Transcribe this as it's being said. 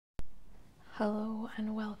Hello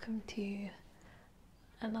and welcome to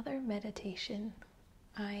another meditation.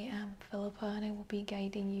 I am Philippa and I will be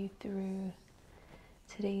guiding you through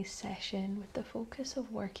today's session with the focus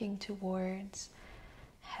of working towards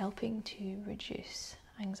helping to reduce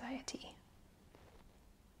anxiety.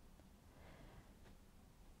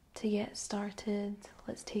 To get started,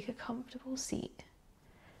 let's take a comfortable seat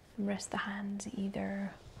and rest the hands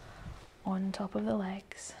either on top of the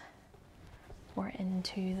legs or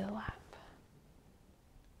into the lap.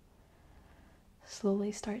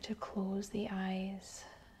 Slowly start to close the eyes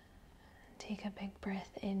and take a big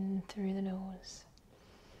breath in through the nose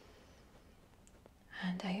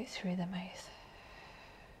and out through the mouth.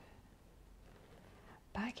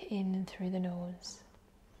 Back in through the nose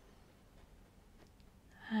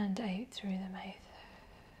and out through the mouth.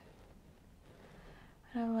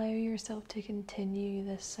 And allow yourself to continue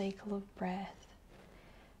this cycle of breath,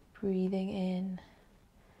 breathing in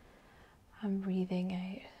and breathing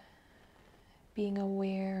out. Being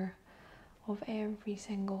aware of every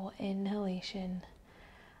single inhalation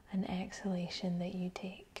and exhalation that you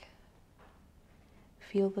take.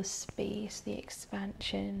 Feel the space, the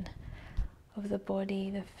expansion of the body,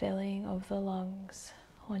 the filling of the lungs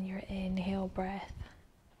on your inhale breath.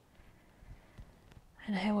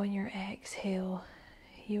 And how on your exhale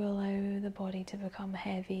you allow the body to become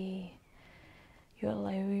heavy. You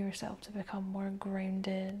allow yourself to become more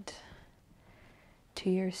grounded to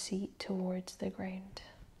your seat towards the ground.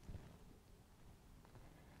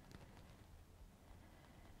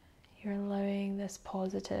 You're allowing this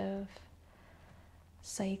positive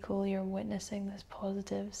cycle, you're witnessing this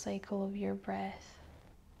positive cycle of your breath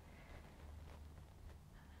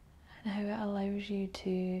and how it allows you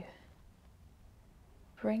to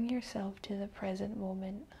bring yourself to the present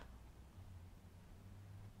moment,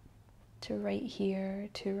 to right here,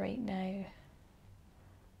 to right now.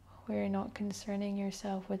 Where you're not concerning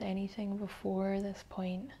yourself with anything before this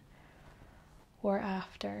point or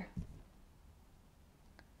after.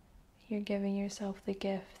 You're giving yourself the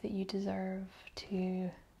gift that you deserve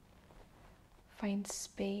to find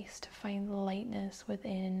space, to find lightness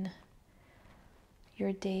within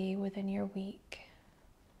your day, within your week,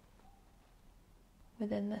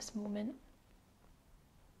 within this moment.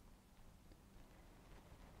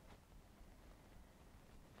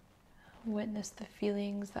 Witness the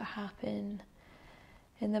feelings that happen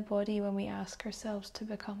in the body when we ask ourselves to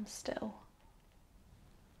become still.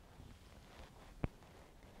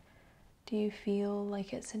 Do you feel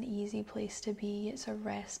like it's an easy place to be? It's a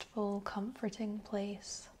restful, comforting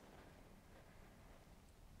place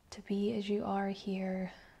to be as you are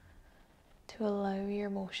here, to allow your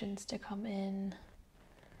emotions to come in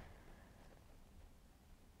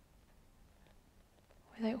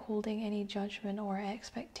without holding any judgment or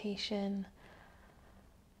expectation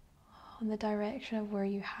on the direction of where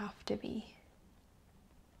you have to be.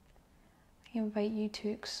 I invite you to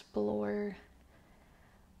explore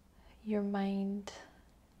your mind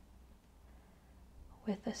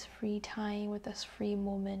with this free time, with this free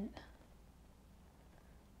moment.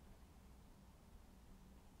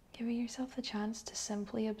 Giving yourself the chance to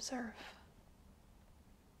simply observe.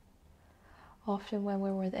 Often when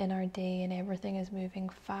we're within our day and everything is moving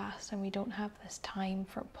fast and we don't have this time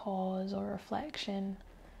for pause or reflection,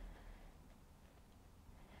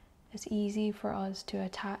 it's easy for us to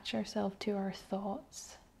attach ourselves to our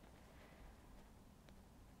thoughts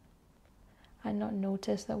and not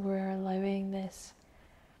notice that we're allowing this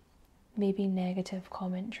maybe negative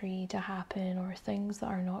commentary to happen or things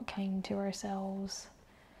that are not kind to ourselves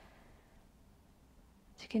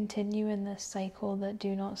to continue in this cycle that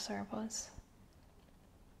do not serve us.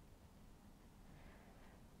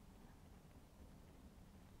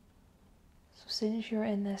 So since you're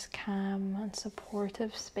in this calm and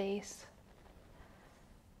supportive space,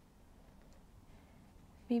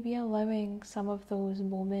 maybe allowing some of those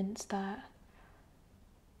moments that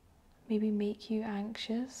maybe make you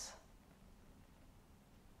anxious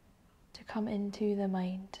to come into the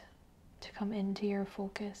mind, to come into your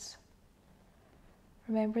focus.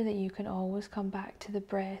 Remember that you can always come back to the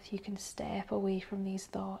breath. You can step away from these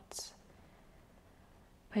thoughts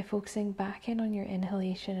by focusing back in on your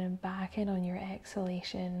inhalation and back in on your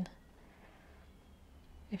exhalation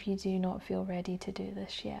if you do not feel ready to do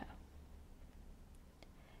this yet.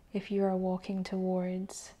 If you are walking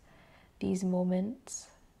towards these moments,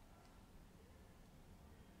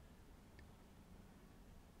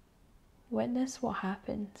 witness what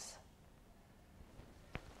happens.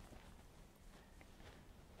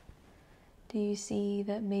 Do you see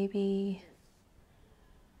that maybe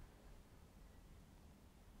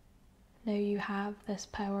now you have this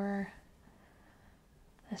power,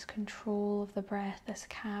 this control of the breath, this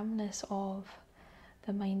calmness of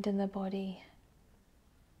the mind and the body.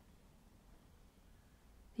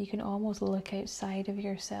 You can almost look outside of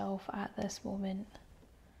yourself at this moment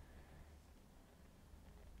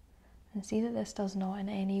and see that this does not in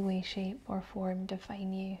any way, shape or form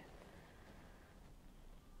define you.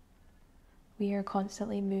 We are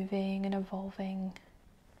constantly moving and evolving.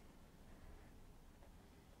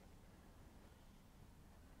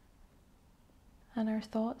 And our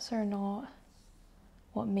thoughts are not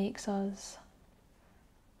what makes us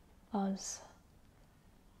us.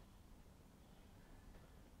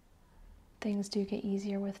 Things do get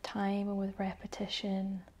easier with time and with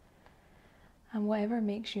repetition. And whatever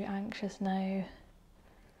makes you anxious now,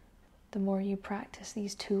 the more you practice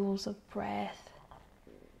these tools of breath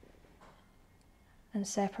and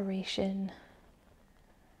separation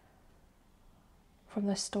from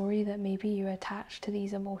the story that maybe you attach to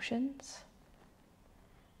these emotions,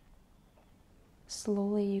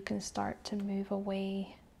 slowly you can start to move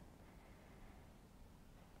away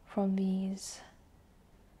from these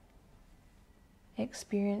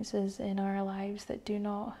experiences in our lives that do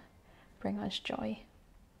not bring us joy.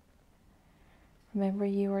 Remember,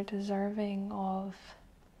 you are deserving of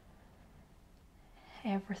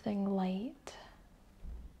everything light.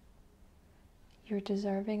 You're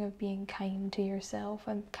deserving of being kind to yourself,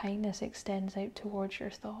 and kindness extends out towards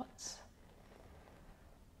your thoughts.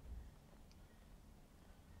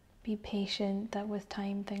 Be patient that with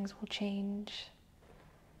time things will change.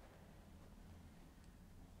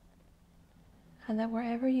 And that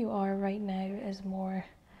wherever you are right now is more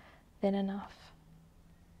than enough.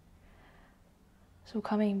 So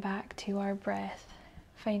coming back to our breath,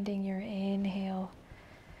 finding your inhale,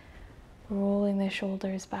 rolling the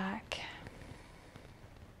shoulders back.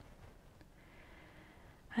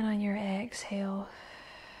 And on your exhale,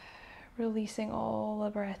 releasing all the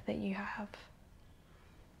breath that you have.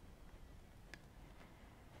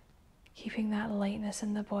 Keeping that lightness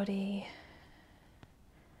in the body,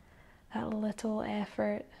 that little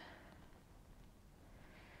effort,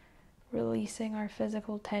 releasing our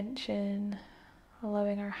physical tension,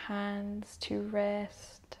 allowing our hands to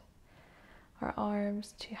rest, our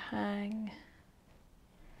arms to hang,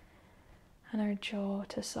 and our jaw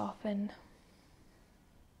to soften.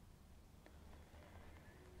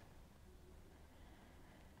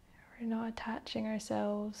 We're not attaching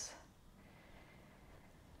ourselves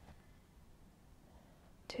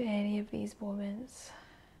to any of these moments.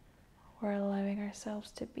 We're allowing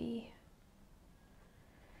ourselves to be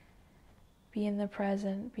in the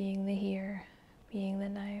present, being the here, being the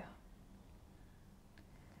now.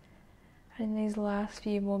 And in these last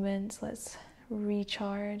few moments, let's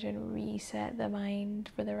recharge and reset the mind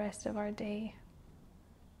for the rest of our day.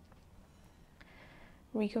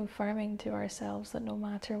 Reconfirming to ourselves that no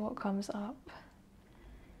matter what comes up,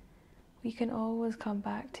 we can always come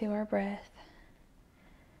back to our breath.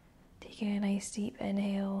 Taking a nice deep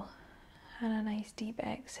inhale and a nice deep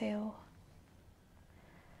exhale.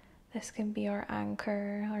 This can be our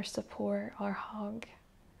anchor, our support, our hug.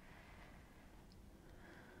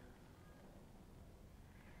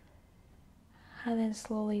 And then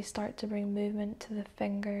slowly start to bring movement to the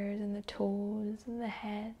fingers and the toes and the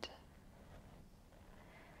head.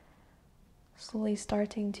 Slowly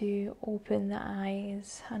starting to open the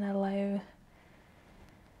eyes and allow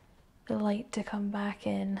the light to come back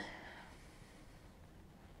in.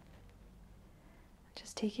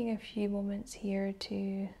 Just taking a few moments here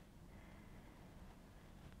to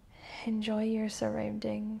enjoy your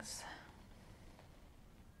surroundings.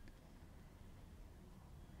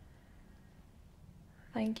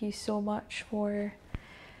 Thank you so much for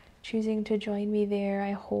choosing to join me there.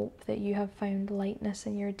 I hope that you have found lightness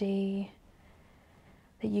in your day,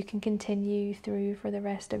 that you can continue through for the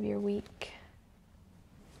rest of your week.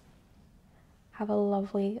 Have a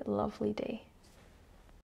lovely, lovely day.